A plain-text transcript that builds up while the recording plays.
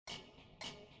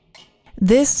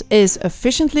This is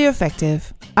Efficiently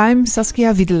Effective. I'm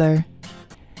Saskia Wiedeler.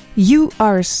 You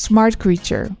are a smart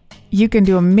creature. You can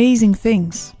do amazing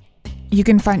things. You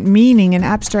can find meaning in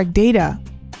abstract data.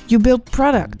 You build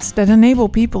products that enable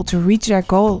people to reach their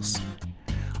goals.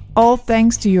 All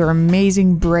thanks to your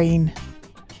amazing brain.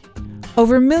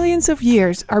 Over millions of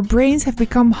years, our brains have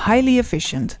become highly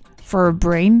efficient. For a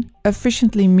brain,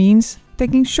 efficiently means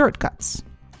taking shortcuts.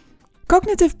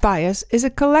 Cognitive bias is a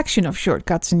collection of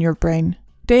shortcuts in your brain.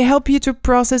 They help you to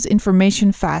process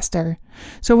information faster.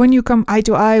 So when you come eye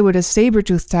to eye with a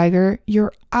saber-toothed tiger,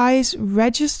 your eyes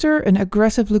register an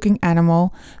aggressive-looking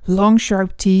animal, long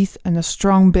sharp teeth, and a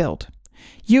strong build.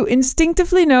 You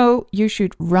instinctively know you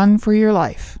should run for your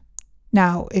life.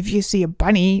 Now, if you see a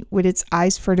bunny with its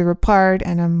eyes further apart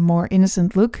and a more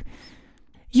innocent look,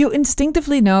 you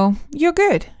instinctively know you're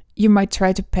good. You might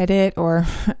try to pet it or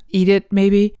eat it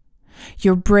maybe.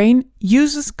 Your brain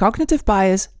uses cognitive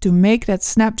bias to make that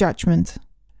snap judgment.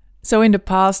 So in the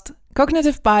past,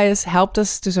 cognitive bias helped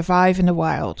us to survive in the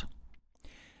wild.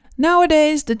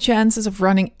 Nowadays, the chances of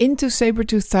running into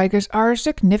saber-toothed tigers are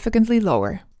significantly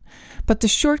lower. But the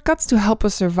shortcuts to help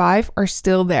us survive are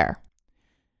still there.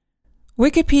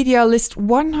 Wikipedia lists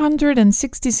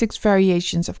 166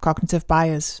 variations of cognitive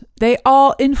bias. They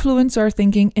all influence our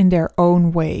thinking in their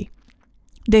own way.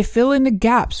 They fill in the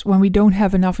gaps when we don't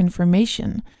have enough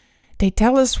information. They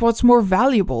tell us what's more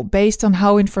valuable based on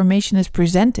how information is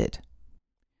presented.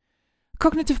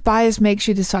 Cognitive bias makes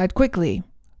you decide quickly.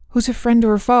 Who's a friend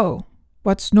or a foe?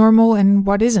 What's normal and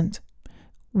what isn't?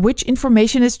 Which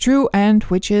information is true and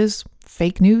which is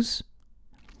fake news?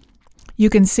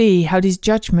 You can see how these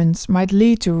judgments might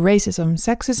lead to racism,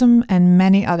 sexism, and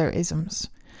many other isms.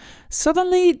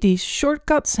 Suddenly, these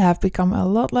shortcuts have become a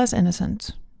lot less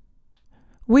innocent.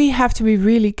 We have to be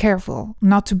really careful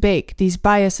not to bake these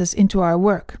biases into our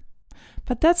work.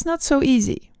 But that's not so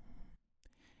easy.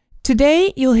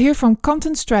 Today, you'll hear from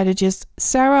content strategist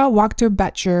Sarah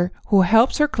Wachter-Batcher, who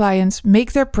helps her clients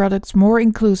make their products more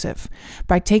inclusive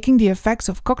by taking the effects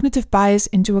of cognitive bias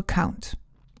into account.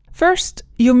 First,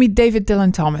 you'll meet David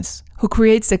Dylan Thomas, who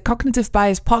creates the Cognitive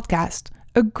Bias Podcast,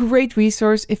 a great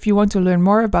resource if you want to learn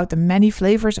more about the many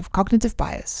flavors of cognitive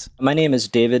bias. My name is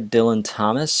David Dylan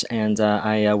Thomas, and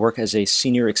I work as a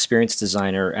senior experience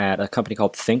designer at a company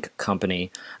called Think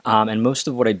Company. And most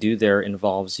of what I do there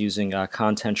involves using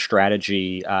content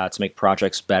strategy to make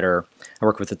projects better. I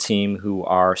work with a team who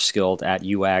are skilled at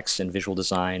UX and visual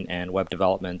design and web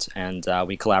development, and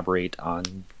we collaborate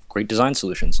on great design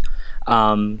solutions.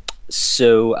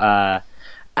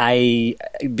 I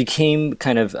became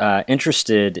kind of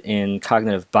interested in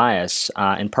cognitive bias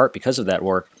in part because of that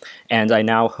work, and I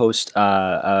now host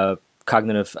a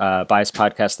cognitive bias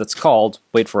podcast that's called,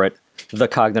 wait for it, the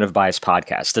Cognitive Bias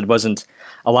Podcast. It wasn't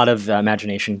a lot of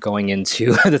imagination going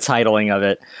into the titling of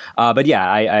it, but yeah,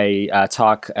 I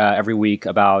talk every week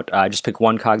about, I just pick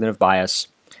one cognitive bias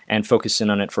and focus in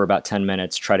on it for about 10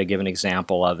 minutes, try to give an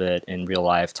example of it in real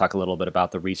life, talk a little bit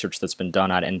about the research that's been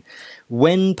done on it, and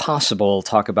when possible,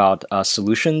 talk about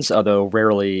solutions, although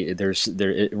rarely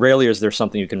is there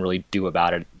something you can really do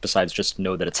about it besides just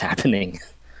know that it's happening.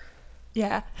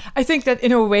 Yeah, I think that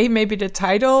in a way, maybe the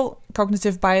title,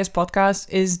 Cognitive Bias Podcast,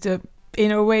 is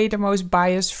in a way the most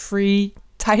bias-free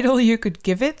title you could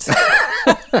give it.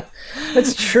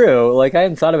 That's true. Like, I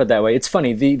hadn't thought of it that way. It's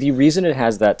funny. The reason it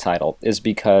has that title is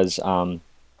because I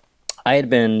had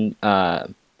been.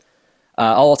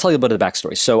 I'll tell you a bit of the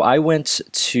backstory. So I went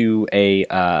to a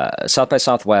South by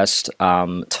Southwest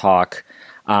talk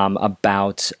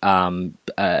about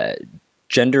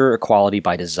gender equality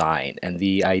by design, and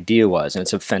the idea was, and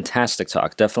it's a fantastic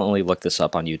talk. Definitely look this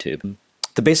up on YouTube.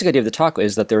 The basic idea of the talk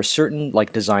is that there are certain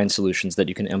design solutions that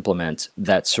you can implement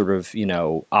that sort of,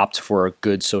 opt for a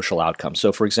good social outcome.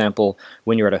 So for example,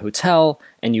 when you're at a hotel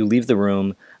and you leave the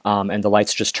room and the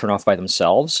lights just turn off by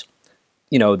themselves,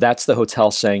 that's the hotel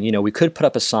saying, we could put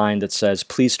up a sign that says,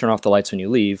 please turn off the lights when you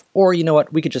leave, or you know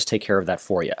what, we could just take care of that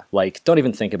for you. Like, don't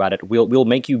even think about it. We'll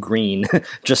make you green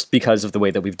just because of the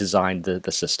way that we've designed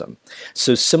the system.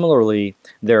 So similarly,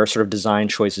 there are sort of design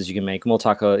choices you can make, and we'll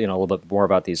talk a little bit more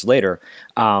about these later,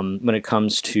 when it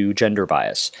comes to gender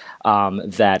bias,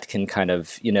 that can kind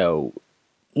of,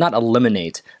 not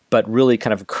eliminate, but really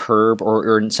kind of curb,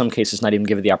 or in some cases not even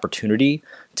give it the opportunity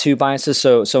to biases.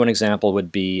 So an example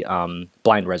would be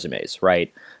blind resumes,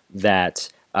 right? That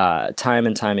time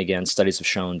and time again, studies have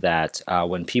shown that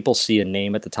when people see a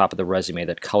name at the top of the resume,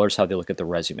 that colors how they look at the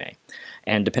resume.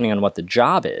 And depending on what the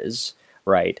job is,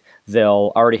 right,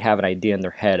 they'll already have an idea in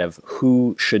their head of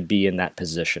who should be in that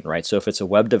position, right? So if it's a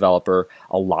web developer,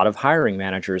 a lot of hiring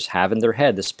managers have in their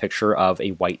head this picture of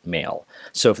a white male.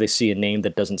 So if they see a name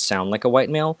that doesn't sound like a white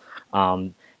male,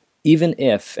 even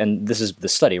if, and this is the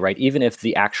study, right, even if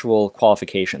the actual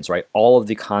qualifications, right, all of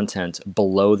the content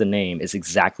below the name is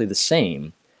exactly the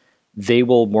same, they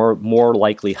will more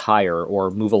likely hire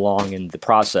or move along in the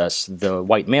process the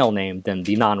white male name than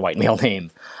the non-white male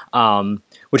name,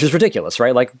 which is ridiculous,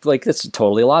 right? Like it's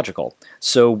totally illogical.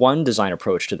 So one design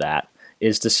approach to that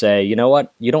is to say, you know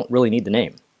what, you don't really need the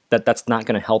name. That's not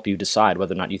going to help you decide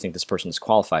whether or not you think this person is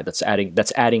qualified. That's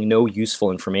adding no useful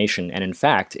information, and in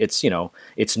fact, it's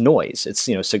noise. It's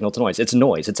signal to noise. It's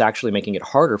noise. It's actually making it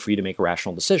harder for you to make a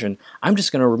rational decision. I'm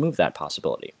just going to remove that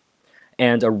possibility.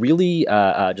 And a really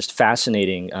just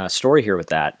fascinating story here with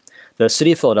that, the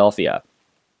city of Philadelphia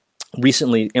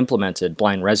recently implemented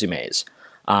blind resumes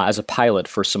as a pilot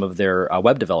for some of their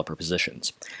web developer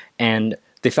positions. And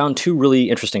they found two really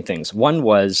interesting things. One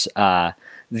was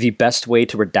the best way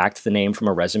to redact the name from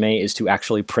a resume is to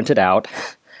actually print it out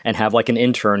and have like an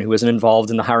intern who isn't involved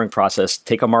in the hiring process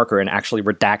take a marker and actually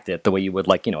redact it the way you would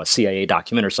like, a CIA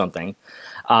document or something,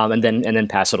 and then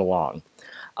pass it along.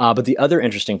 But the other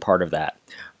interesting part of that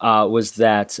was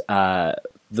that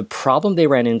the problem they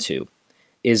ran into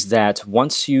is that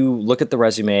once you look at the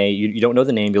resume, you don't know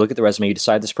the name, you look at the resume, you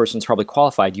decide this person's probably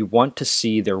qualified, you want to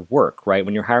see their work, right?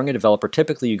 When you're hiring a developer,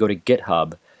 typically you go to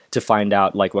GitHub to find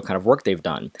out like what kind of work they've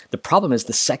done. The problem is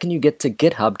the second you get to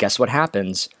GitHub, guess what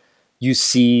happens? You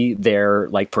see their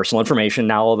like personal information.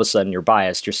 Now all of a sudden you're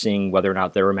biased. You're seeing whether or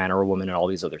not they're a man or a woman and all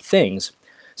these other things.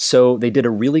 So they did a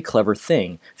really clever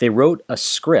thing. They wrote a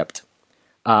script,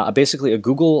 basically a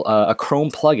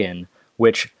Chrome plugin,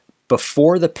 which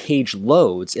before the page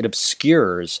loads, it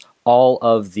obscures all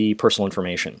of the personal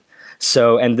information.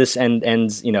 So, and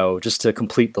just to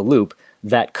complete the loop,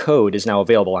 that code is now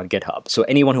available on GitHub. So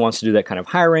anyone who wants to do that kind of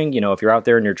hiring, if you're out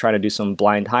there and you're trying to do some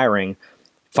blind hiring,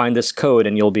 find this code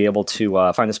and you'll be able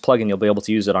to find this plugin, you'll be able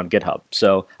to use it on GitHub.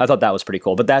 So I thought that was pretty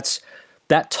cool. But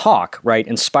that talk, right,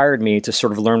 inspired me to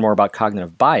sort of learn more about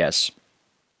cognitive bias.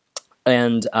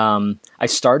 And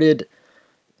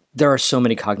there are so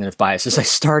many cognitive biases. I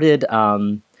started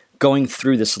going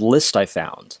through this list I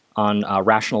found on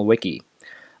Rational Wiki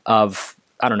of,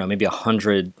 I don't know, maybe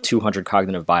 100, 200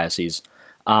 cognitive biases.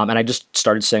 And I just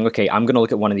started saying, okay, I'm going to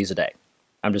look at one of these a day.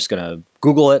 I'm just going to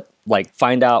Google it, like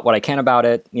find out what I can about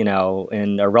it, in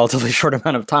a relatively short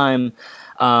amount of time.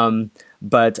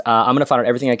 But I'm going to find out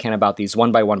everything I can about these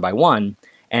one by one by one.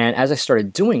 And as I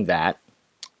started doing that,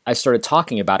 I started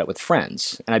talking about it with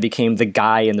friends. And I became the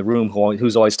guy in the room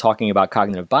who's always talking about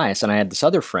cognitive bias. And I had this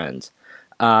other friend,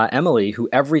 Emily, who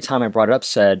every time I brought it up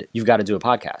said, you've got to do a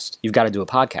podcast. You've got to do a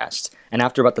podcast. And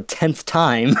after about the 10th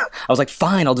time, I was like,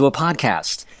 fine, I'll do a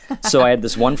podcast. So I had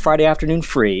this one Friday afternoon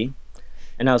free.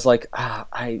 And I was like, all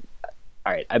right,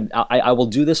 I will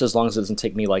do this as long as it doesn't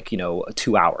take me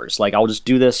 2 hours. Like I'll just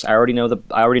do this. I already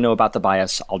know about the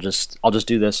bias. I'll just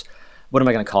do this. What am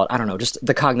I going to call it? I don't know. Just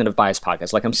the Cognitive Bias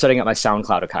Podcast. Like I'm setting up my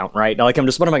SoundCloud account, right? Like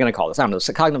what am I going to call this? I don't know. It's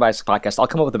the Cognitive Bias Podcast. I'll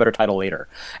come up with a better title later.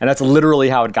 And that's literally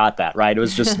how it got that, right? It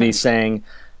was just me saying,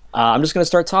 I'm just going to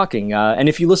start talking. And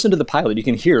if you listen to the pilot, you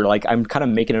can hear like I'm kind of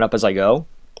making it up as I go.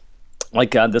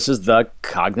 Like this is the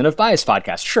Cognitive Bias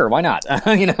Podcast. Sure, why not?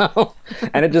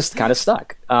 And it just kind of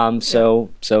stuck. So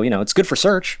it's good for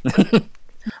search.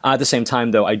 At the same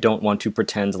time, though, I don't want to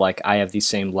pretend like I have the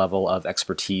same level of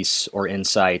expertise or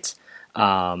insight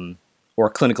or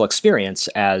clinical experience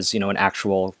as an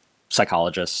actual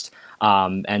psychologist.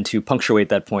 And to punctuate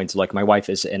that point, like my wife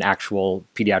is an actual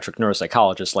pediatric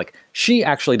neuropsychologist. Like she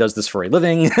actually does this for a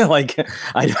living. Like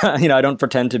I don't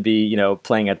pretend to be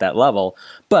playing at that level.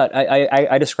 But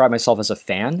I describe myself as a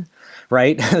fan,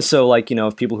 right? So like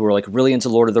if people who are like really into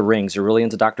Lord of the Rings or really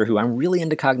into Doctor Who, I'm really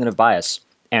into cognitive bias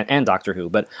and Doctor Who,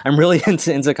 but I'm really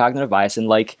into cognitive bias and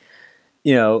like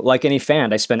any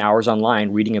fan, I spend hours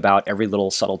online reading about every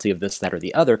little subtlety of this, that, or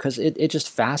the other because it just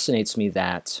fascinates me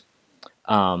that.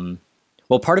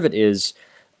 Well, part of it is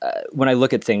when I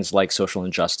look at things like social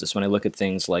injustice, when I look at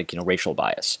things like, racial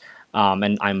bias,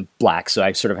 and I'm black, so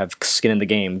I sort of have skin in the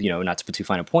game, not to put too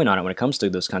fine a point on it when it comes to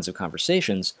those kinds of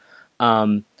conversations.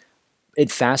 It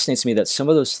fascinates me that some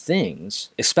of those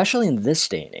things, especially in this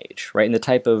day and age, right, in the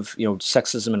type of,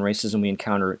 sexism and racism we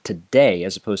encounter today,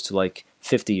 as opposed to like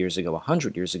 50 years ago,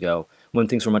 100 years ago, when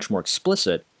things were much more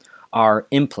explicit, are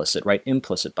implicit, right?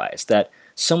 Implicit bias. That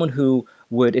someone who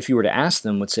would, if you were to ask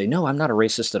them, would say, no, I'm not a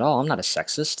racist at all. I'm not a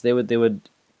sexist. They would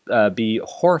be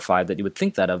horrified that you would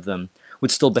think that of them,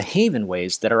 would still behave in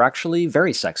ways that are actually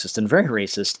very sexist and very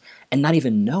racist and not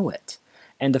even know it.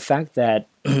 And the fact that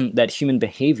that human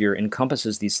behavior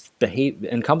encompasses these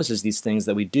things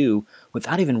that we do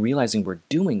without even realizing we're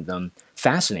doing them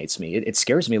fascinates me. It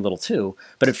scares me a little too,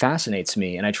 but it fascinates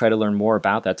me, and I try to learn more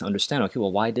about that to understand. Okay,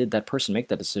 well, why did that person make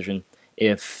that decision?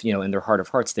 If in their heart of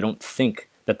hearts they don't think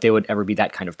that they would ever be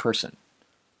that kind of person.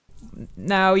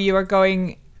 Now you are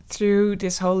going through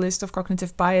this whole list of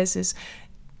cognitive biases.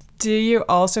 Do you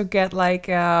also get like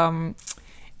how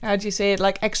do you say it,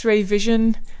 like X-ray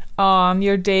vision on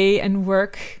your day and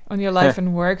work, on your life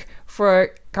and work,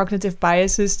 for cognitive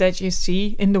biases that you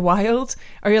see in the wild?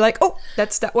 Are you like, oh,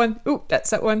 that's that one, oh, that's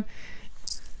that one?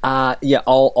 Yeah,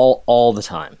 all the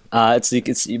time.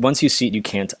 It's once you see it, you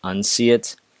can't unsee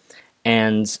it.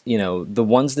 And, the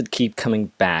ones that keep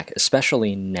coming back,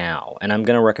 especially now, and I'm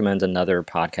going to recommend another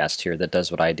podcast here that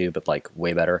does what I do, but like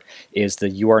way better, is the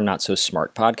You Are Not So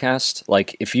Smart podcast.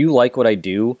 Like, if you like what I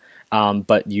do,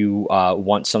 but you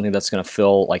want something that's going to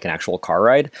feel like an actual car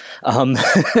ride,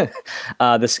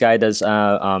 this guy does You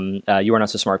Are Not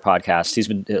So Smart podcast. He's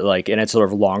been and it's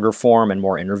sort of longer form and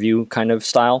more interview kind of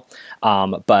style.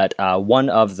 But one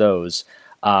of those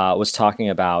was talking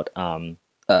about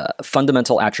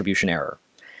fundamental attribution error.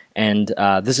 And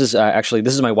this is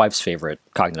my wife's favorite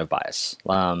cognitive bias.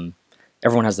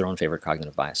 Everyone has their own favorite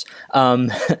cognitive bias.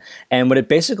 And what it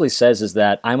basically says is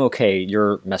that I'm okay,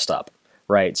 you're messed up,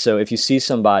 right? So if you see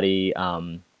somebody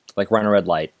run a red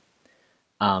light,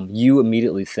 you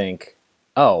immediately think,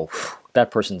 oh,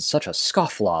 that person's such a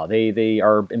scofflaw. They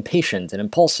are impatient and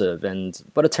impulsive, and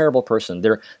what a terrible person.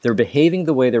 They're behaving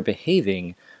the way they're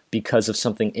behaving because of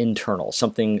something internal,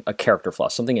 a character flaw,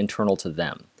 something internal to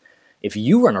them. If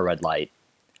you run a red light,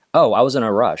 oh, I was in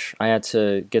a rush. I had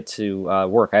to get to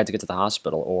work. I had to get to the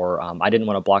hospital, or I didn't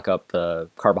want to block up the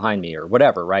car behind me, or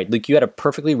whatever, right? Like, you had a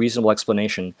perfectly reasonable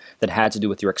explanation that had to do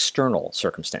with your external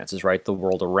circumstances, right? The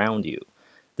world around you.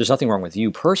 There's nothing wrong with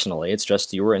you personally. It's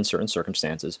just you were in certain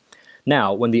circumstances.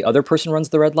 Now, when the other person runs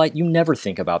the red light, you never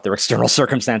think about their external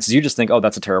circumstances. You just think, oh,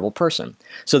 that's a terrible person.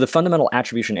 So the fundamental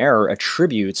attribution error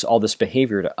attributes all this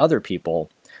behavior to other people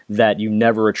that you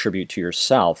never attribute to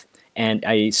yourself. And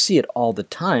I see it all the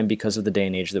time because of the day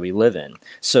and age that we live in.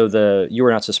 So the You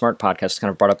Are Not So Smart podcast kind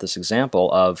of brought up this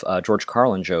example of a George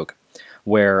Carlin joke,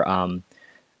 where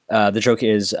the joke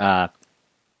is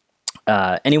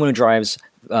anyone who drives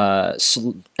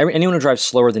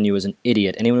slower than you is an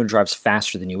idiot. Anyone who drives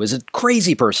faster than you is a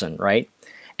crazy person, right?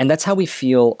 And that's how we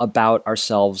feel about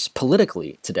ourselves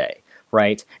politically today,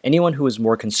 right? Anyone who is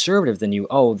more conservative than you,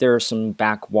 oh, they're some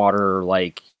backwater,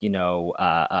 racist,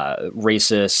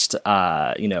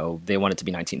 they want it to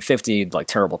be 1950, like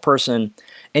terrible person.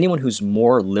 Anyone who's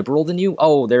more liberal than you,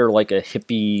 oh, they're like a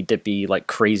hippy dippy, like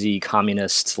crazy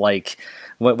communist, like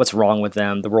what's wrong with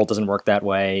them? The world doesn't work that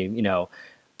way,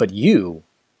 But you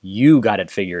got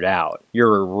it figured out.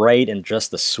 You're right in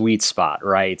just the sweet spot,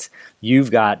 right?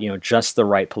 You've got, just the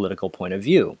right political point of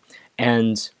view.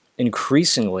 And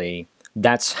increasingly,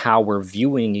 that's how we're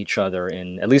viewing each other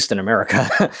at least in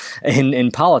America,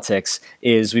 in politics,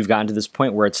 is we've gotten to this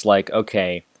point where it's like,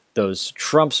 okay, those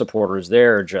Trump supporters,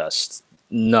 they're just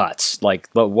nuts. Like,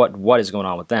 but what is going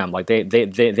on with them? Like,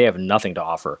 they have nothing to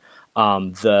offer.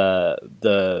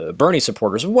 The Bernie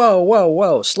supporters,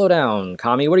 whoa, slow down,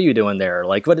 commie, what are you doing there?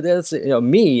 Like, what? That's,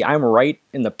 me, I'm right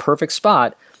in the perfect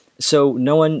spot. So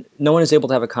no one is able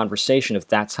to have a conversation if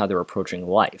that's how they're approaching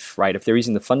life, right? If they're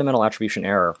using the fundamental attribution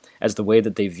error as the way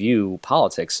that they view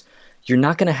politics, you're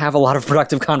not going to have a lot of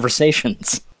productive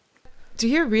conversations. Do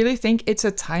you really think it's a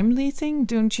timely thing?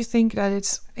 Don't you think that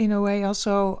it's, in a way,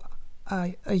 also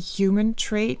a human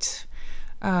trait?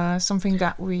 Something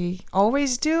that we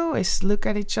always do is look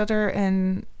at each other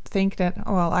and think that,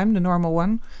 well, I'm the normal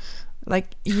one. Like,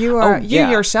 you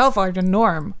yourself are the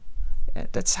norm.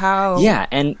 That's how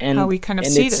how we kind of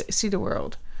see the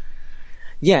world.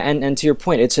 Yeah, and to your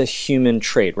point, it's a human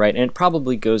trait, right? And it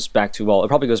probably goes back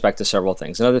to several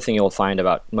things. Another thing you'll find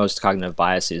about most cognitive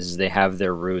biases is they have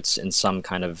their roots in some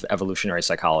kind of evolutionary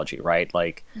psychology, right?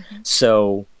 Like,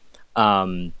 so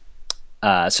like,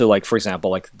 for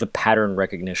example, like the pattern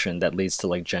recognition that leads to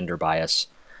like gender bias.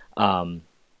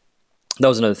 That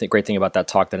was another great thing about that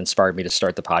talk that inspired me to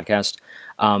start the podcast.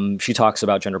 She talks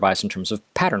about gender bias in terms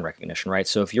of pattern recognition, right?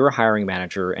 So if you're a hiring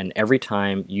manager and every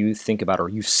time you think about or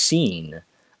you've seen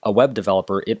a web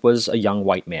developer, it was a young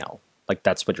white male. Like,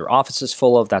 that's what your office is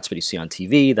full of. That's what you see on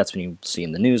TV. That's what you see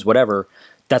in the news, whatever.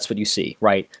 That's what you see,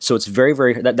 right? So it's very,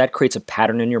 very, that creates a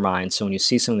pattern in your mind. So when you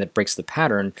see something that breaks the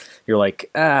pattern, you're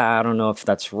like, I don't know if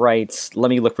that's right. Let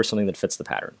me look for something that fits the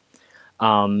pattern.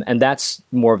 And that's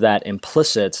more of that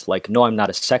implicit, like, no, I'm not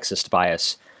a sexist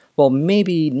bias. Well,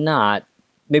 maybe not.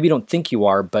 Maybe you don't think you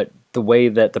are, but the way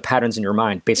that the patterns in your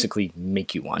mind basically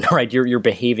make you one, right? You're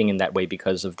behaving in that way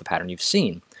because of the pattern you've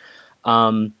seen.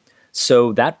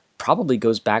 So that probably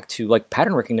goes back to like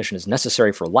pattern recognition is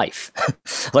necessary for life.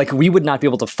 Like we would not be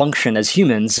able to function as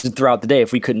humans throughout the day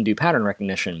if we couldn't do pattern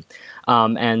recognition.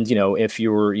 And if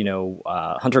you're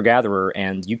hunter-gatherer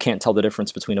and you can't tell the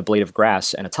difference between a blade of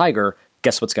grass and a tiger,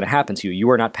 guess what's going to happen to you?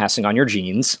 You are not passing on your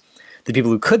genes. The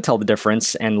people who could tell the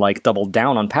difference and like doubled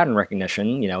down on pattern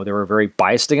recognition, they were very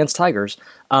biased against tigers.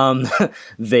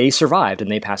 They survived and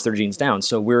they passed their genes down.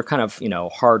 So we're kind of,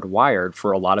 hardwired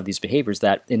for a lot of these behaviors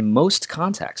that in most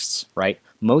contexts, right?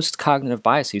 Most cognitive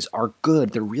biases are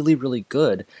good. They're really, really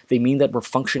good. They mean that we're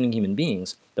functioning human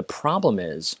beings. The problem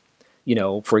is,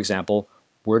 for example,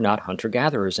 we're not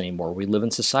hunter-gatherers anymore. We live in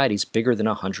societies bigger than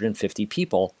 150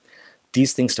 people.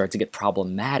 These things start to get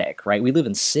problematic, right? We live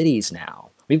in cities now.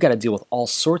 We've got to deal with all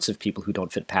sorts of people who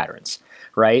don't fit patterns,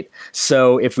 right?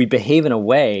 So if we behave in a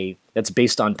way that's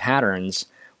based on patterns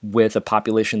with a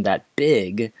population that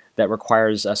big that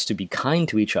requires us to be kind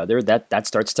to each other, that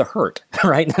starts to hurt,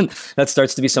 right? That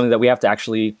starts to be something that we have to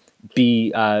actually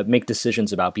make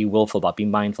decisions about, be willful about, be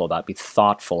mindful about, be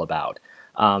thoughtful about,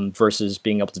 versus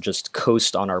being able to just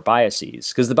coast on our biases.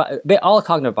 Because all a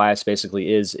cognitive bias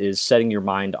basically is setting your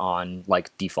mind on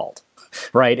like default,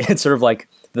 right? It's sort of like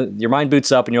your mind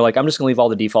boots up and you're like, I'm just going to leave all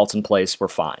the defaults in place. We're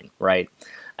fine, right?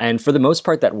 And for the most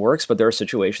part, that works. But there are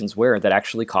situations where that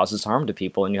actually causes harm to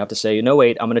people, and you have to say, no,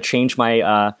 wait, I'm going to change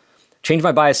my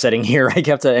bias setting here. Right?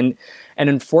 You have to, and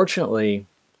unfortunately,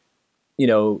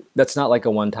 that's not like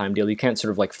a one-time deal. You can't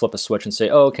sort of like flip a switch and say,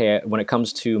 oh, okay, when it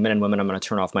comes to men and women, I'm going to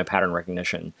turn off my pattern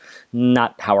recognition.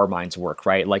 Not how our minds work,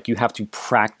 right? Like you have to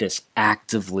practice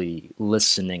actively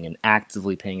listening and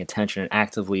actively paying attention and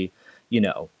actively,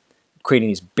 creating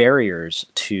these barriers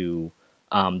to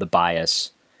the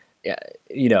bias,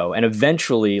 and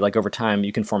eventually, like over time,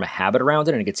 you can form a habit around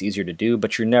it and it gets easier to do,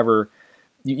 but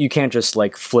you can't just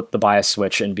like flip the bias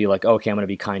switch and be like, okay, I'm going to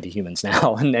be kind to humans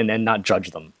now and not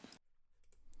judge them.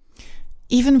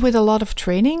 Even with a lot of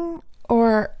training,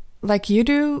 or like you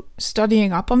do,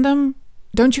 studying up on them,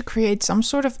 don't you create some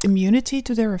sort of immunity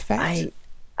to their effect?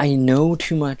 I know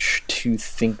too much to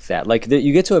think that. Like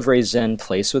you get to a very zen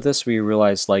place with this, where you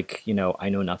realize, like, I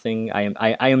know nothing.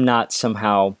 I am not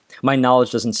somehow. My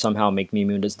knowledge doesn't somehow make me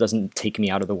immune. It doesn't take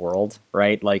me out of the world,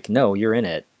 right? Like, no, you're in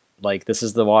it. Like, this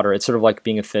is the water. It's sort of like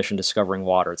being a fish and discovering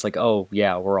water. It's like, oh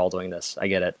yeah, we're all doing this. I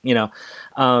get it.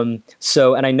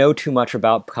 So, and I know too much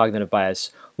about cognitive bias.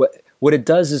 What it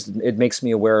does is it makes me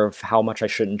aware of how much I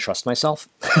shouldn't trust myself,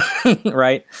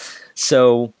 right?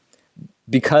 So,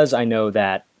 because I know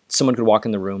that someone could walk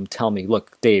in the room, tell me,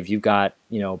 look, Dave, you've got,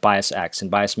 bias X,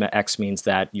 and bias X means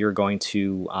that you're going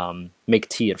to make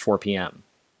tea at 4 p.m.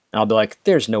 And I'll be like,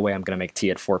 there's no way I'm going to make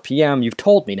tea at 4 p.m. You've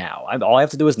told me now. All I have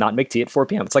to do is not make tea at 4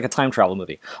 p.m. It's like a time travel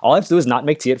movie. All I have to do is not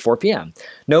make tea at 4 p.m.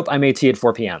 Nope, I made tea at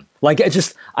 4 p.m. Like,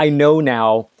 I know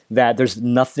now that there's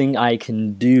nothing I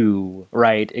can do,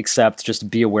 right, except just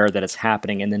be aware that it's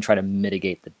happening and then try to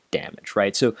mitigate the damage,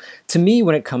 right? So to me,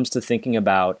 when it comes to thinking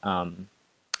about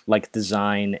like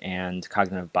design and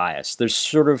cognitive bias, there's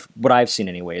sort of, what I've seen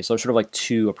anyways, there's sort of like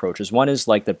two approaches. One is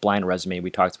like that blind resume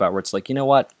we talked about, where it's like, you know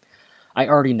what? I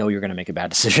already know you're going to make a bad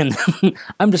decision.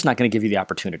 I'm just not going to give you the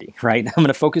opportunity, right? I'm going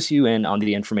to focus you in on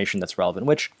the information that's relevant,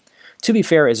 which, to be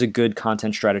fair, is a good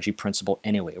content strategy principle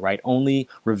anyway, right? Only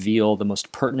reveal the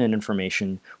most pertinent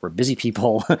information. We're busy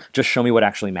people. Just show me what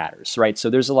actually matters, right? So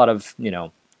there's a lot of,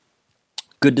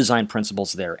 good design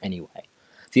principles there anyway.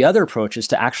 The other approach is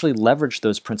to actually leverage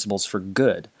those principles for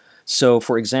good. So,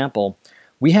 for example,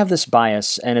 we have this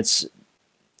bias, and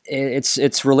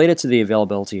it's related to the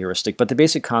availability heuristic, but the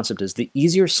basic concept is the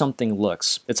easier something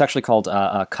looks, it's actually called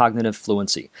cognitive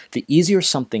fluency. The easier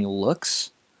something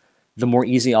looks, the more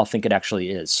easy I'll think it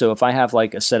actually is. So if I have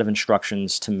like a set of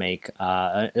instructions to make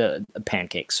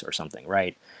pancakes or something,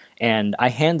 right? And I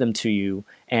hand them to you,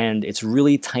 and it's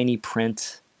really tiny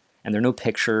print, and there are no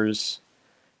pictures.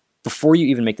 Before you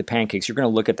even make the pancakes, you're going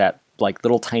to look at that like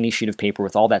little tiny sheet of paper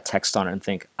with all that text on it and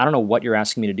think, I don't know what you're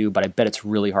asking me to do, but I bet it's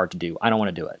really hard to do. I don't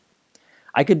want to do it.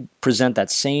 I could present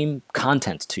that same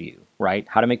content to you, right?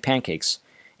 How to make pancakes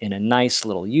in a nice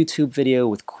little YouTube video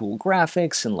with cool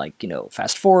graphics and like,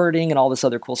 fast forwarding and all this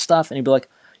other cool stuff. And you'd be like,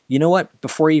 you know what?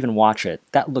 Before you even watch it,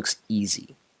 that looks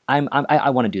easy. I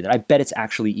want to do that. I bet it's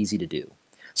actually easy to do.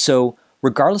 So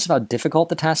regardless of how difficult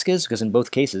the task is, because in both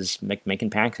cases,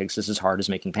 making pancakes is as hard as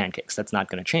making pancakes. That's not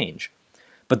going to change.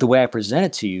 But the way I present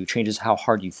it to you changes how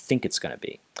hard you think it's going to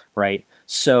be, right?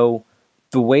 So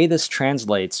the way this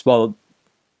translates, well,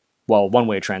 one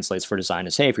way it translates for design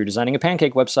is, hey, if you're designing a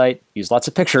pancake website, use lots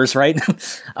of pictures, right?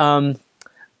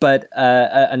 But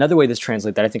another way this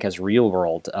translates that I think has real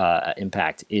world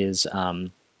impact is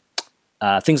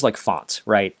things like fonts,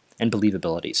 right, and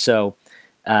believability. So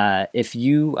if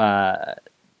you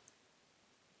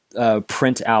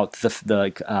print out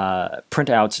print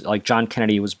out like John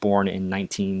Kennedy was born in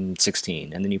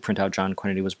 1916, and then you print out John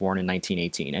Kennedy was born in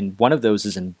 1918, and one of those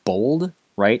is in bold,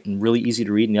 right, and really easy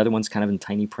to read, and the other one's kind of in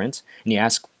tiny print, and you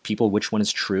ask people which one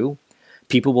is true,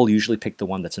 people will usually pick the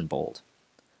one that's in bold.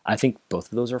 I think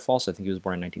both of those are false. I think he was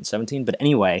born in 1917, but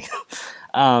anyway,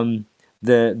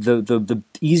 the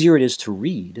easier it is to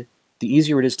read, the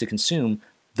easier it is to consume,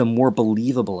 the more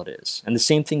believable it is. And the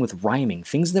same thing with rhyming.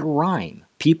 Things that rhyme,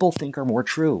 people think are more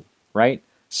true, right?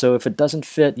 So if it doesn't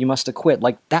fit, you must acquit.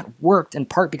 Like, that worked in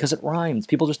part because it rhymes.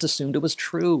 People just assumed it was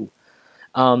true.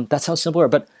 That's how simple it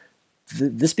is. But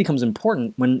this becomes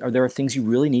important when there are things you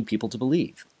really need people to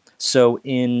believe. So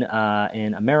in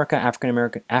America,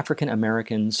 African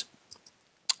Americans,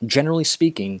 generally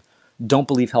speaking, don't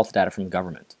believe health data from the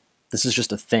government. This is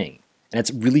just a thing. And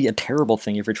it's really a terrible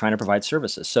thing if you're trying to provide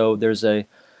services. So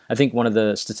I think one of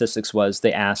the statistics was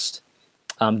they asked,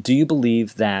 do you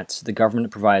believe that the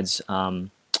government provides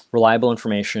reliable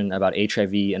information about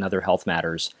HIV and other health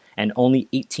matters? And only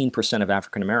 18% of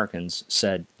African Americans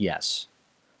said yes.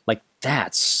 Like,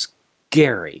 that's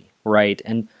scary, right?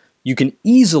 And you can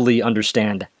easily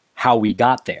understand how we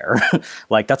got there.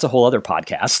 Like, that's a whole other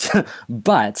podcast.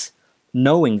 But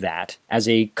knowing that as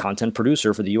a content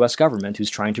producer for the US government who's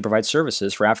trying to provide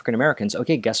services for African Americans,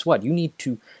 okay, guess what? You need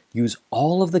to use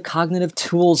all of the cognitive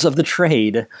tools of the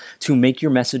trade to make your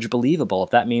message believable.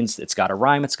 If that means it's got to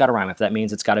rhyme, it's got to rhyme. If that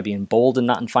means it's got to be in bold and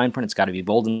not in fine print, it's got to be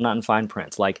bold and not in fine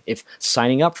print. Like, if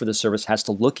signing up for the service has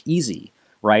to look easy,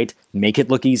 right? Make it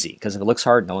look easy, because if it looks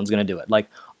hard, no one's going to do it. Like,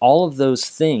 all of those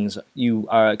things you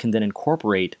can then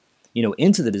incorporate,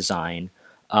 into the design,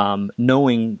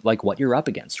 knowing like what you're up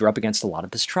against. You're up against a lot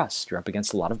of distrust. You're up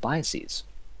against a lot of biases.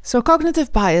 So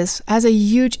cognitive bias has a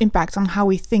huge impact on how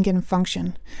we think and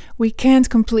function. We can't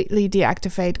completely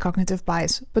deactivate cognitive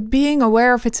bias, but being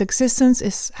aware of its existence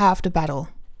is half the battle.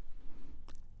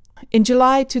 In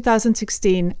July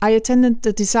 2016, I attended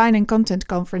the Design and Content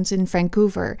Conference in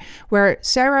Vancouver, where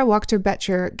Sarah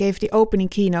Wachter-Bettcher gave the opening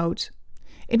keynote.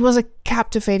 It was a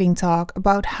captivating talk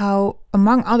about how,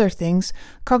 among other things,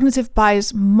 cognitive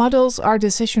bias models our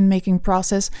decision-making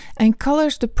process and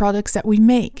colors the products that we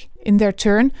make. In their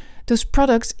turn, those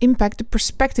products impact the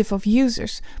perspective of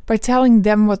users by telling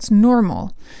them what's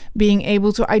normal, being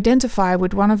able to identify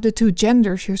with one of the two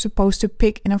genders you're supposed to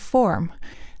pick in a form,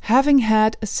 having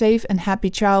had a safe and happy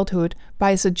childhood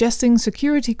by suggesting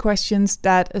security questions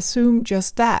that assume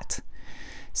just that.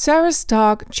 Sarah's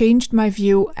talk changed my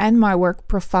view and my work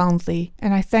profoundly,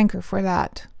 and I thank her for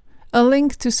that. A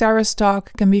link to Sarah's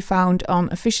talk can be found on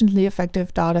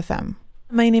efficientlyeffective.fm.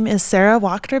 My name is Sarah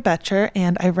Wachter-Bettcher,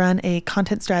 and I run a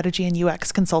content strategy and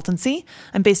UX consultancy.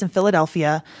 I'm based in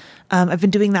Philadelphia. I've been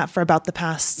doing that for about the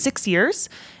past 6 years,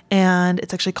 and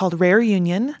it's actually called Rare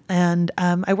Union. And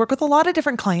I work with a lot of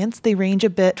different clients. They range a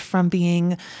bit from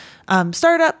being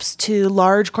startups to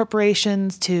large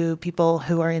corporations to people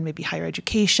who are in maybe higher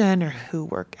education or who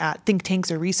work at think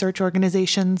tanks or research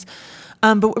organizations.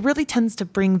 But what really tends to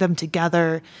bring them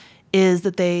together is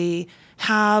that they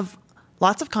have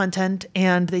lots of content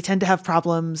and they tend to have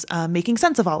problems making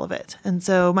sense of all of it. And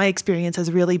so my experience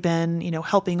has really been,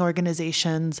 helping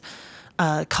organizations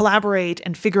collaborate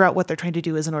and figure out what they're trying to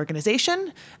do as an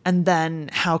organization, and then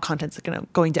how content's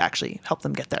going to actually help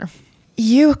them get there.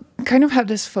 You kind of have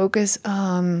this focus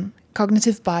on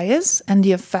cognitive bias and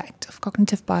the effect of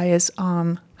cognitive bias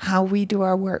on how we do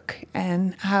our work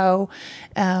and how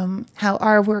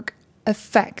our work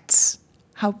affects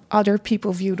how other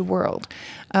people view the world.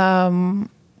 I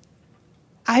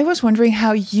was wondering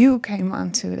how you came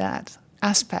onto that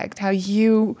aspect, how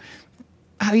you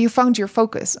found your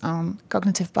focus on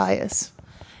cognitive bias.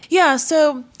 Yeah,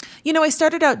 so, I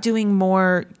started out doing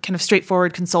more kind of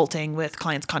straightforward consulting with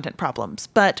clients' content problems.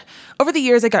 But over the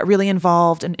years, I got really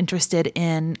involved and interested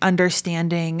in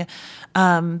understanding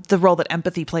the role that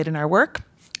empathy played in our work.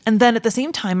 And then at the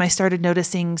same time, I started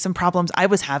noticing some problems I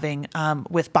was having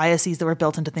with biases that were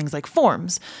built into things like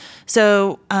forms.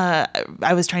 So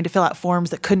I was trying to fill out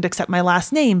forms that couldn't accept my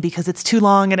last name because it's too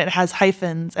long and it has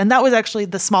hyphens. And that was actually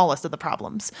the smallest of the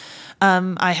problems.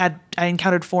 I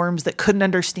encountered forms that couldn't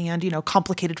understand,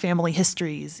 complicated family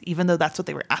histories, even though that's what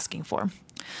they were asking for.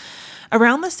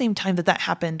 Around the same time that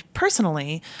happened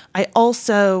personally, I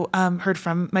also heard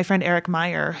from my friend Eric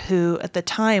Meyer, who at the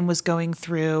time was going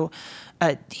through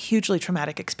a hugely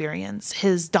traumatic experience.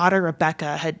 His daughter,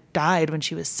 Rebecca, had died when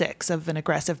she was 6 of an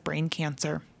aggressive brain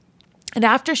cancer. And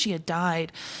after she had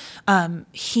died,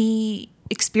 he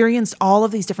experienced all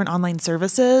of these different online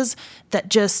services that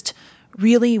just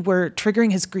really were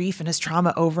triggering his grief and his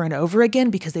trauma over and over again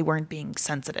because they weren't being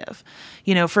sensitive.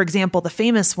 For example, the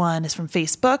famous one is from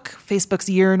Facebook. Facebook's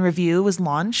Year in Review was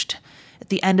launched at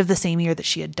the end of the same year that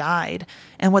she had died.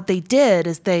 And what they did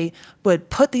is they would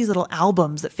put these little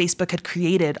albums that Facebook had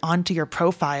created onto your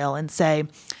profile and say,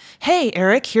 hey,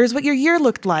 Eric, here's what your year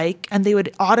looked like. And they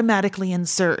would automatically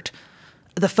insert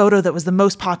the photo that was the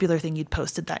most popular thing you'd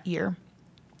posted that year.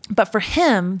 But for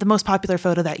him, the most popular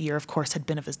photo that year, of course, had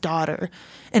been of his daughter.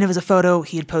 And it was a photo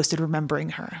he had posted remembering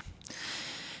her.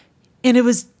 And it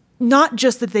was not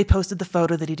just that they posted the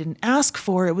photo that he didn't ask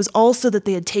for, it was also that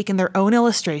they had taken their own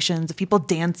illustrations of people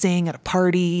dancing at a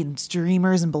party and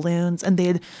streamers and balloons, and they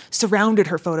had surrounded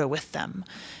her photo with them.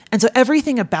 And so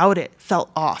everything about it felt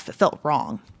off. It felt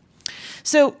wrong.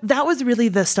 So that was really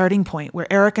the starting point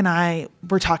where Eric and I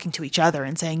were talking to each other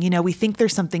and saying, we think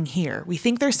there's something here. We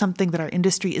think there's something that our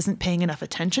industry isn't paying enough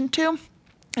attention to,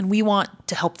 and we want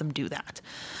to help them do that.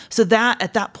 So that,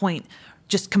 at that point,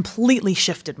 just completely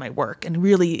shifted my work and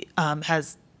really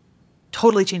has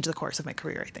totally changed the course of my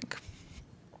career, I think.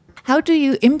 How do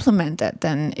you implement that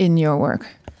then in your work?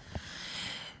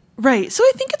 Right. So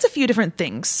I think it's a few different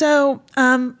things. So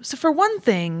for one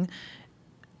thing,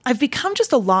 I've become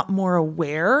just a lot more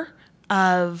aware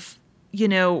of,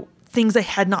 things I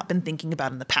had not been thinking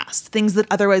about in the past, things that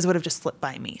otherwise would have just slipped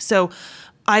by me. So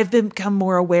I've become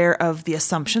more aware of the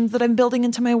assumptions that I'm building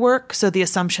into my work. So the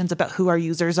assumptions about who our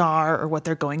users are or what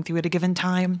they're going through at a given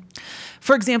time.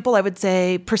 For example, I would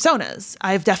say personas.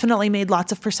 I've definitely made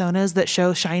lots of personas that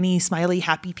show shiny, smiley,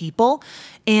 happy people.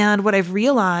 And what I've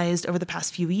realized over the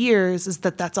past few years is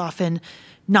that that's often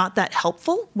not that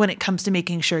helpful when it comes to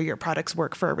making sure your products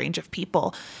work for a range of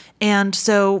people. And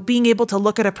so being able to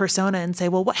look at a persona and say,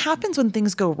 well, what happens when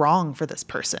things go wrong for this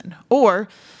person? Or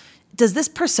does this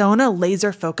persona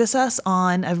laser focus us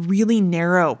on a really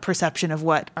narrow perception of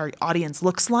what our audience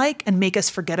looks like and make us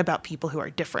forget about people who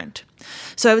are different?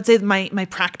 So I would say that my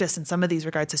practice in some of these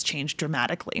regards has changed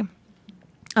dramatically.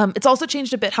 It's also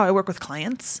changed a bit how I work with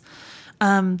clients.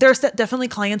 There are definitely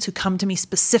clients who come to me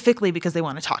specifically because they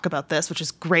want to talk about this, which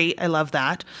is great. I love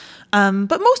that.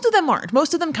 But most of them aren't.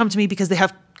 Most of them come to me because they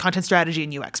have content strategy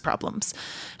and UX problems.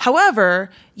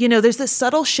 However, there's this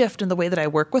subtle shift in the way that I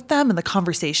work with them and the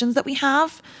conversations that we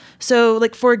have. So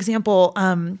for example,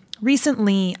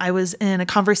 recently I was in a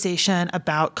conversation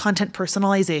about content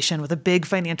personalization with a big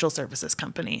financial services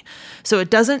company. So it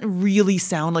doesn't really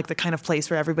sound like the kind of place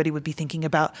where everybody would be thinking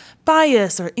about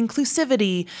bias or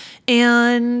inclusivity.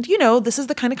 And, this is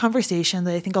the kind of conversation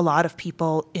that I think a lot of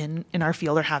people in our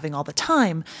field are having all the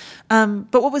time.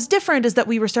 But what was different is that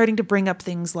we were starting to bring up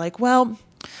things like, well,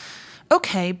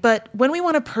 okay, but when we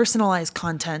want to personalize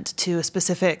content to a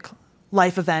specific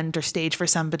life event or stage for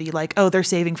somebody, like, oh, they're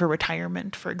saving for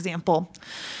retirement, for example,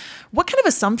 what kind of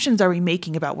assumptions are we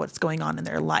making about what's going on in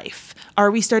their life? Are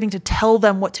we starting to tell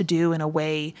them what to do in a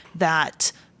way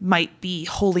that might be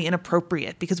wholly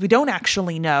inappropriate because we don't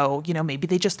actually know, maybe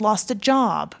they just lost a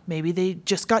job, maybe they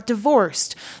just got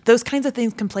divorced. Those kinds of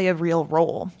things can play a real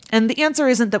role. And the answer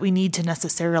isn't that we need to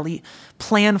necessarily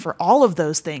plan for all of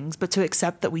those things, but to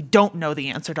accept that we don't know the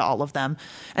answer to all of them.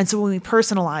 And so when we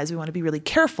personalize, we want to be really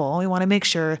careful. We want to make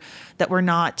sure that we're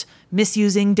not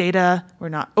misusing data, we're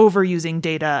not overusing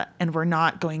data, and we're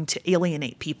not going to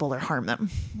alienate people or harm them.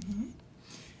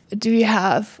 Do you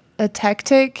have a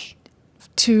tactic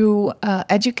to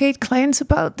educate clients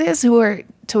about this who are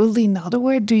totally not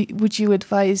aware? Would you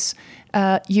advise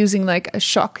using a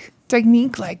shock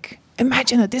technique, like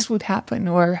imagine that this would happen,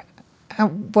 or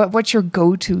what's your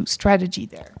go-to strategy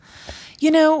there?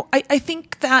 I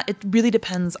think that it really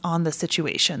depends on the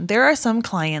situation. There are some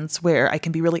clients where I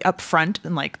can be really upfront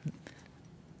and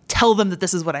tell them that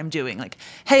this is what I'm doing.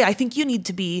 Hey, I think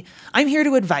I'm here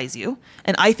to advise you,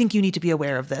 and I think you need to be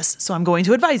aware of this, so I'm going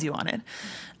to advise you on it.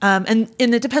 And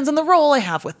it depends on the role I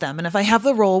have with them. And if I have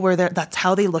the role where that's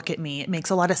how they look at me, it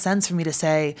makes a lot of sense for me to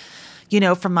say,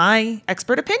 from my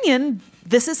expert opinion,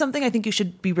 this is something I think you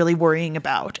should be really worrying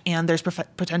about. And there's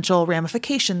potential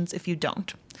ramifications if you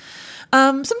don't.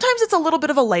 Sometimes it's a little bit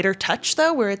of a lighter touch,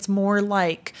 though, where it's more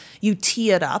like you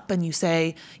tee it up and you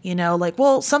say,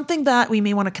 well, something that we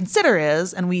may want to consider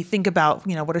is, and we think about,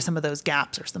 what are some of those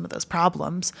gaps or some of those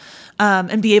problems,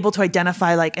 and be able to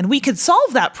identify and we could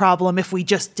solve that problem if we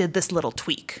just did this little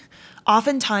tweak.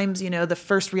 Oftentimes, the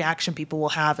first reaction people will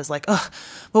have is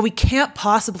well, we can't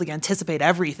possibly anticipate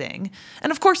everything.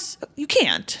 And of course, you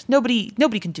can't. Nobody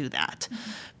can do that.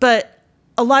 Mm-hmm. But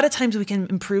a lot of times we can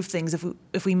improve things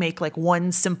if we make like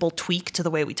one simple tweak to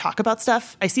the way we talk about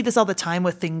stuff. I see this all the time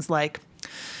with things like,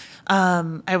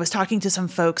 I was talking to some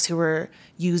folks who were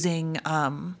using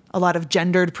a lot of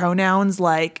gendered pronouns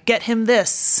like get him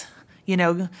this,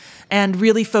 and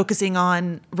really focusing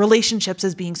on relationships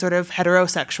as being sort of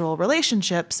heterosexual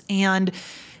relationships. And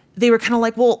they were kind of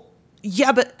like, well,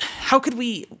 yeah, but how could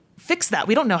we fix that?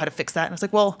 We don't know how to fix that. And I was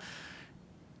like, well,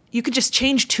 you could just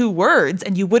change 2 words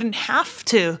and you wouldn't have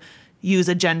to use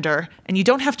a gender and you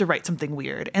don't have to write something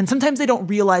weird. And sometimes they don't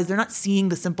realize they're not seeing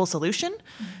the simple solution.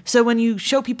 Mm-hmm. So when you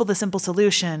show people the simple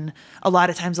solution, a lot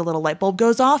of times a little light bulb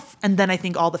goes off. And then I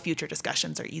think all the future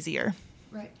discussions are easier.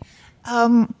 Right.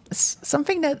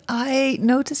 Something that I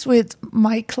notice with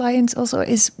my clients also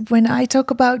is when I talk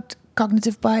about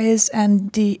cognitive bias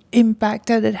and the impact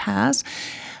that it has,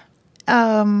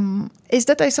 is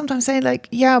that I sometimes say like,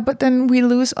 yeah, but then we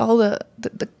lose all the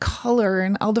color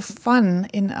and all the fun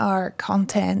in our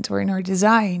content or in our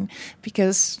design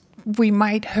because we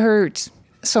might hurt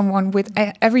someone with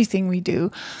everything we do.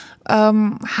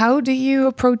 How do you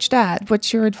approach that?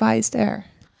 What's your advice there?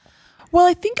 Well,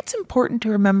 I think it's important to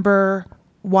remember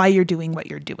why you're doing what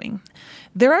you're doing.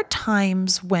 There are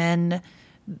times when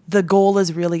the goal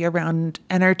is really around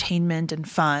entertainment and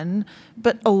fun,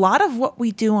 but a lot of what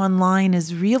we do online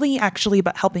is really actually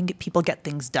about helping people get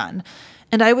things done.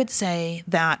 And I would say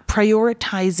that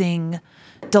prioritizing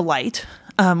delight,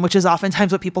 which is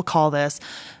oftentimes what people call this,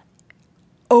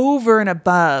 over and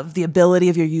above the ability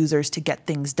of your users to get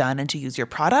things done and to use your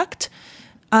product,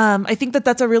 I think that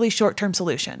that's a really short-term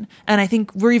solution. And I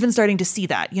think we're even starting to see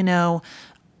that.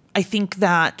 I think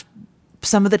that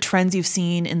some of the trends you've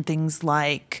seen in things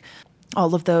like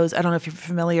all of those, I don't know if you're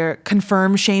familiar,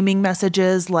 confirm shaming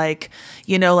messages like,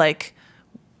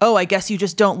 oh, I guess you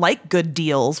just don't like good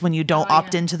deals when you don't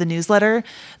opt into the newsletter.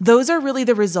 Those are really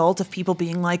the result of people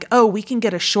being like, oh, we can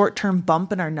get a short-term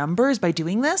bump in our numbers by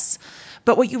doing this.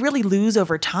 But what you really lose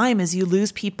over time is you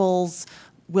lose people's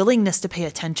willingness to pay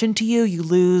attention to you. You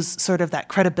lose sort of that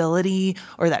credibility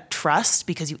or that trust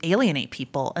because you alienate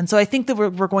people. And so I think that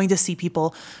we're going to see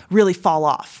people really fall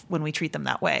off when we treat them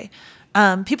that way.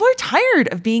 People are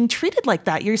tired of being treated like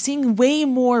that. You're seeing way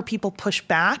more people push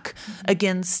back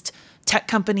against tech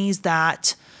companies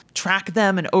that track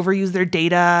them and overuse their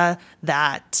data,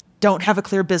 that don't have a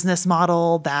clear business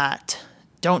model, that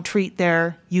don't treat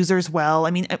their users well.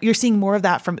 I mean, you're seeing more of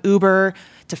that from Uber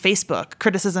to Facebook.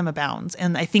 Criticism abounds.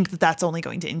 And I think that that's only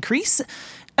going to increase.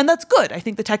 And that's good. I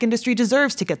think the tech industry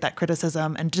deserves to get that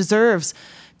criticism and deserves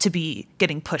to be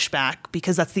getting pushback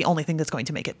because that's the only thing that's going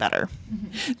to make it better.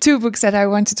 Mm-hmm. 2 books that I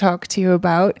want to talk to you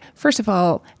about. First of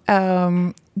all,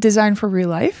 Design for Real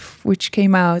Life, which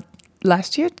came out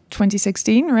last year,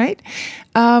 2016, right?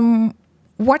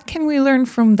 What can we learn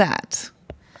from that?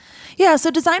 Yeah,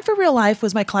 so Design for Real Life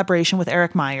was my collaboration with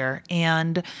Eric Meyer,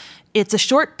 and it's a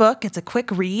short book. It's a quick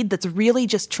read that's really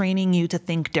just training you to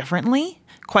think differently,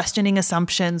 questioning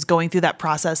assumptions, going through that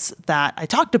process that I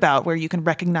talked about where you can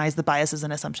recognize the biases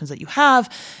and assumptions that you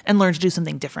have and learn to do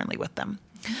something differently with them.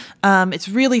 It's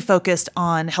really focused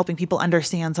on helping people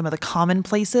understand some of the common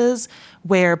places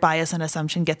where bias and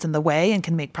assumption gets in the way and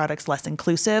can make products less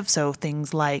inclusive. So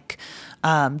things like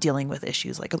dealing with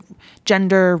issues like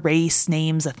gender, race,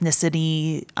 names,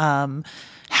 ethnicity,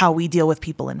 how we deal with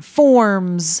people in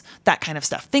forms, that kind of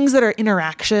stuff. Things that are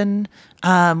interaction,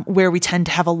 where we tend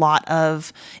to have a lot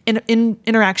of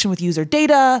interaction with user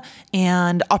data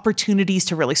and opportunities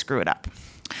to really screw it up.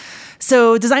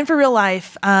 So Design for Real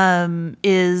Life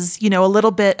is, a little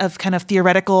bit of kind of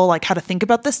theoretical, like how to think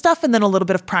about this stuff, and then a little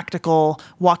bit of practical,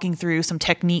 walking through some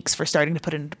techniques for starting to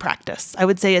put it into practice. I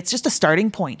would say it's just a starting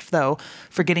point, though,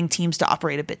 for getting teams to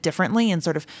operate a bit differently and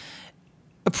sort of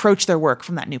approach their work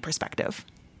from that new perspective.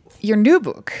 Your new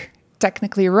book,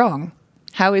 Technically Wrong,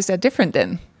 how is that different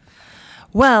then?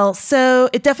 Well, so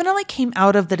it definitely came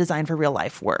out of the Design for Real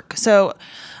Life work. So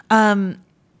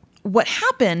what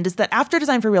happened is that after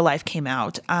Design for Real Life came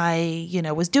out, I,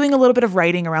 was doing a little bit of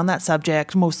writing around that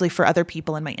subject, mostly for other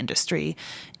people in my industry.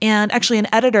 And actually an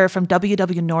editor from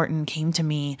W.W. Norton came to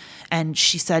me and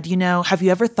she said, have you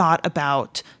ever thought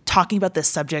about talking about this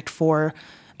subject for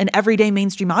an everyday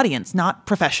mainstream audience, not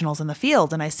professionals in the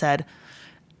field? And I said,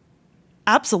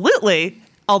 absolutely.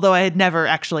 Although I had never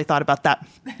actually thought about that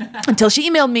until she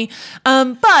emailed me.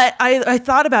 But I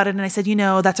thought about it and I said,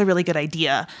 that's a really good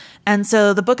idea. And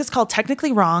so the book is called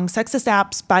Technically Wrong: Sexist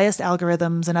Apps, Biased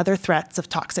Algorithms, and Other Threats of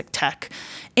Toxic Tech.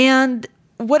 And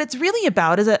what it's really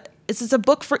about is this is a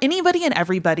book for anybody and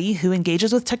everybody who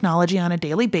engages with technology on a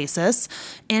daily basis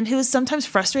and who is sometimes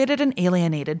frustrated and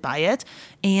alienated by it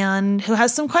and who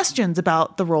has some questions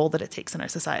about the role that it takes in our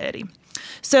society.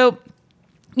 So,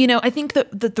 I think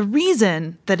that the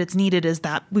reason that it's needed is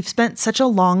that we've spent such a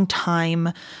long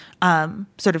time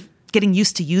sort of getting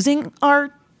used to using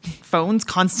our phones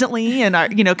constantly and our,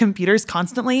 computers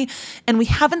constantly. And we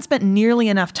haven't spent nearly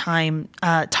enough time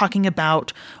talking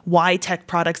about why tech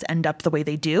products end up the way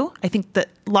they do. I think that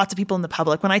lots of people in the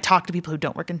public, when I talk to people who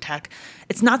don't work in tech,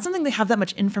 it's not something they have that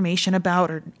much information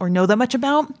about or know that much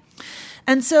about.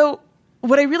 And so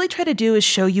what I really try to do is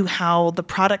show you how the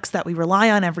products that we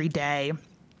rely on every day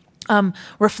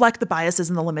reflect the biases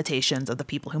and the limitations of the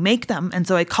people who make them. And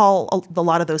so I call a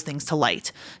lot of those things to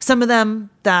light. Some of them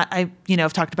that I,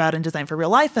 have talked about in Design for Real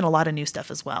Life, and a lot of new stuff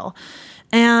as well.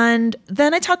 And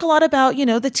then I talk a lot about,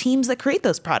 the teams that create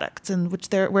those products, and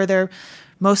where they're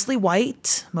mostly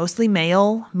white, mostly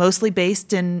male, mostly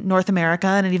based in North America,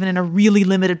 and even in a really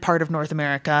limited part of North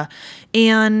America,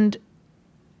 and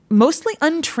mostly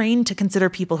untrained to consider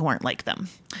people who aren't like them.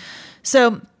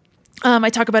 So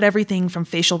I talk about everything from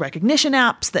facial recognition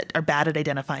apps that are bad at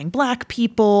identifying Black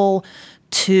people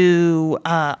to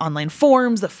online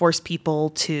forums that force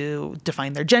people to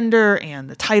define their gender and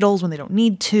the titles when they don't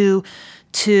need to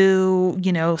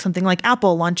something like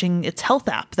Apple launching its health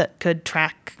app that could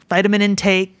track vitamin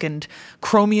intake and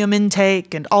chromium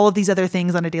intake and all of these other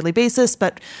things on a daily basis.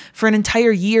 But for an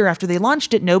entire year after they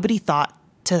launched it, nobody thought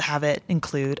to have it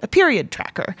include a period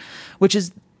tracker, which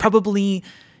is probably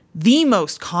the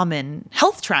most common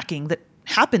health tracking that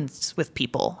happens with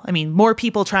people. I mean, more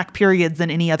people track periods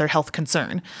than any other health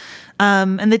concern.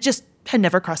 And that just had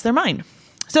never crossed their mind.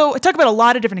 So I talk about a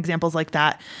lot of different examples like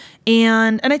that.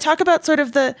 And I talk about sort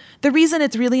of the reason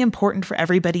it's really important for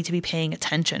everybody to be paying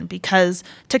attention, because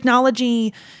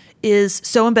technology is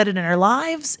so embedded in our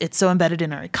lives. It's so embedded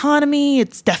in our economy.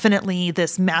 It's definitely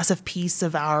this massive piece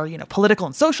of our, political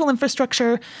and social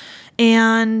infrastructure.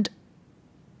 And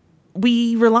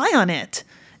we rely on it.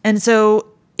 And so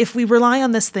if we rely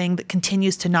on this thing that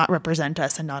continues to not represent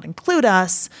us and not include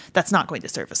us, that's not going to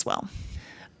serve us well.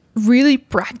 Really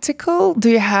practical. Do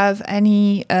you have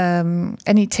any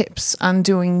tips on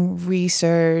doing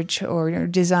research or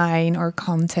design or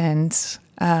content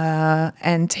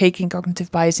and taking cognitive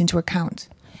bias into account?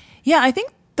 Yeah, I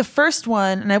think the first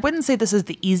one, and I wouldn't say this is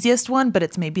the easiest one, but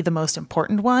it's maybe the most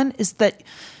important one, is that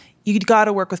you got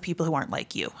to work with people who aren't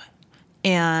like you.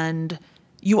 And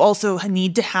you also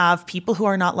need to have people who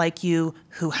are not like you,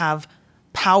 who have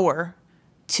power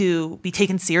to be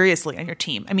taken seriously on your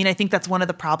team. I mean, I think that's one of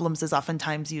the problems is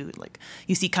oftentimes you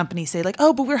see companies say like,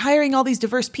 oh, but we're hiring all these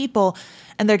diverse people,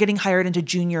 and they're getting hired into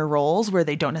junior roles where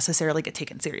they don't necessarily get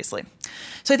taken seriously.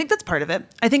 So I think that's part of it.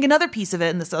 I think another piece of it,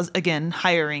 and this is, again,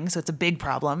 hiring, so it's a big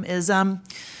problem, is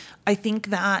I think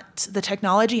that the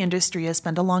technology industry has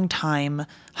spent a long time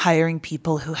hiring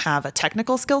people who have a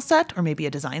technical skill set or maybe a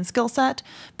design skill set,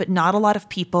 but not a lot of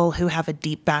people who have a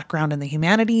deep background in the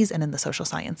humanities and in the social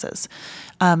sciences.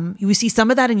 We see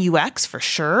some of that in UX for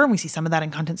sure, and we see some of that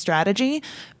in content strategy,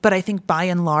 but I think by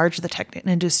and large, the tech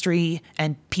industry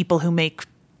and people who make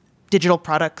digital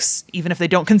products, even if they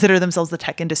don't consider themselves the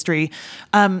tech industry,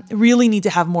 really need to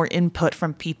have more input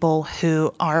from people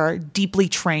who are deeply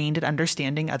trained at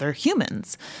understanding other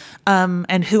humans,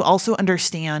 and who also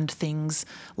understand things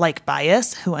like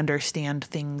bias, who understand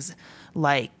things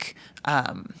like,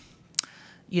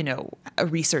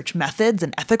 research methods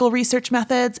and ethical research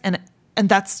methods. And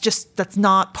that's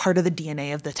not part of the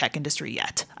DNA of the tech industry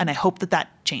yet. And I hope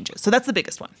that changes. So that's the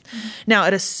biggest one. Mm-hmm. Now,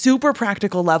 at a super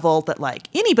practical level that like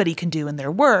anybody can do in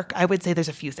their work, I would say there's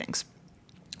a few things.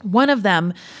 One of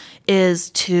them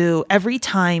is to, every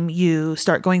time you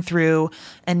start going through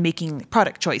and making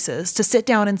product choices, to sit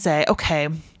down and say, okay,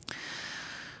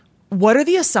 what are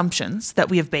the assumptions that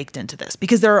we have baked into this?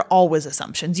 Because there are always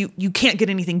assumptions. You can't get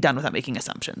anything done without making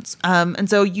assumptions. And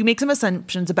so you make some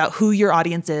assumptions about who your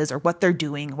audience is or what they're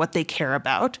doing, what they care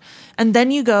about. And then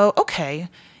you go, okay,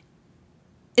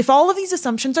 if all of these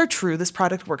assumptions are true, this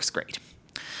product works great.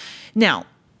 Now,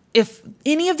 if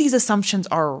any of these assumptions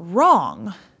are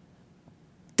wrong,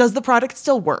 does the product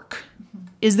still work? Mm-hmm.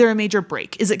 Is there a major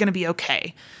break? Is it going to be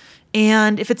okay?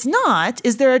 And if it's not,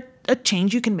 is there a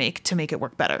change you can make to make it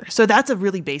work better? So that's a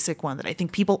really basic one that I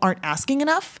think people aren't asking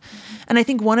enough. Mm-hmm. And I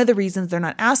think one of the reasons they're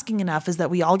not asking enough is that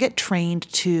we all get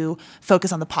trained to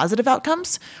focus on the positive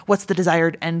outcomes. What's the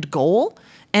desired end goal?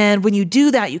 And when you do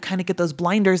that, you kind of get those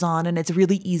blinders on, and it's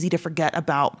really easy to forget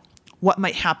about what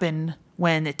might happen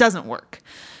when it doesn't work.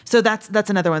 So that's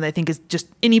another one that I think is just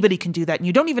anybody can do that. And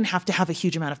you don't even have to have a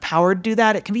huge amount of power to do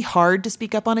that. It can be hard to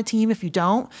speak up on a team if you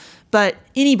don't, but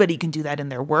anybody can do that in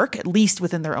their work, at least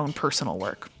within their own personal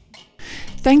work.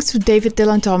 Thanks to David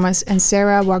Dillon Thomas and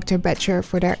Sarah Wachter-Boettcher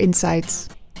for their insights.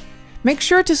 Make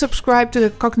sure to subscribe to the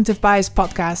Cognitive Bias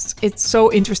podcast. It's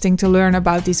so interesting to learn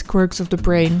about these quirks of the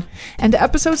brain. And the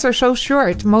episodes are so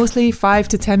short, mostly 5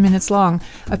 to 10 minutes long.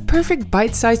 A perfect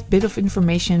bite-sized bit of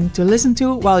information to listen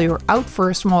to while you're out for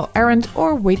a small errand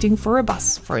or waiting for a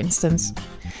bus, for instance.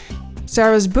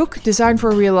 Sarah's book, Design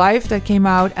for Real Life, that came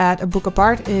out at A Book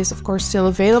Apart, is of course still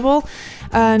available.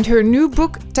 And her new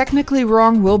book, Technically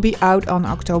Wrong, will be out on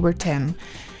October 10.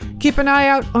 Keep an eye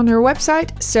out on her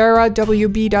website,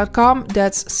 sarahwb.com.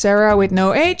 That's Sarah with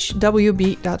no H,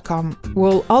 wb.com.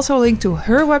 We'll also link to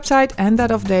her website and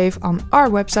that of Dave on our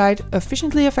website,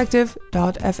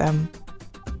 efficientlyeffective.fm.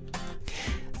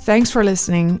 Thanks for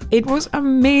listening. It was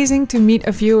amazing to meet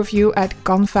a few of you at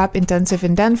Confab Intensive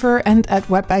in Denver and at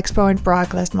Web Expo in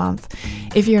Prague last month.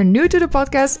 If you're new to the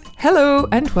podcast, hello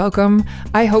and welcome.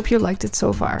 I hope you liked it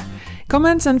so far.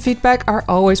 Comments and feedback are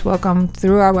always welcome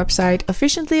through our website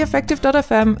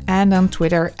efficientlyeffective.fm and on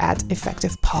Twitter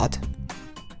 @effectivepod.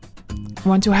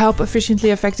 Want to help Efficiently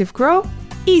Effective grow?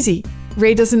 Easy!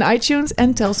 Rate us in iTunes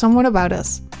and tell someone about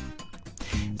us.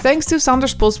 Thanks to Sander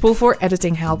Spolspoel for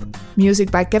editing help.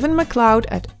 Music by Kevin MacLeod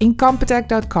at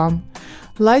incompetech.com.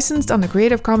 Licensed under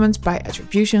Creative Commons by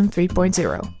Attribution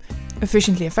 3.0.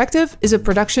 Efficiently Effective is a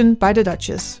production by The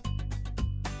Duchess.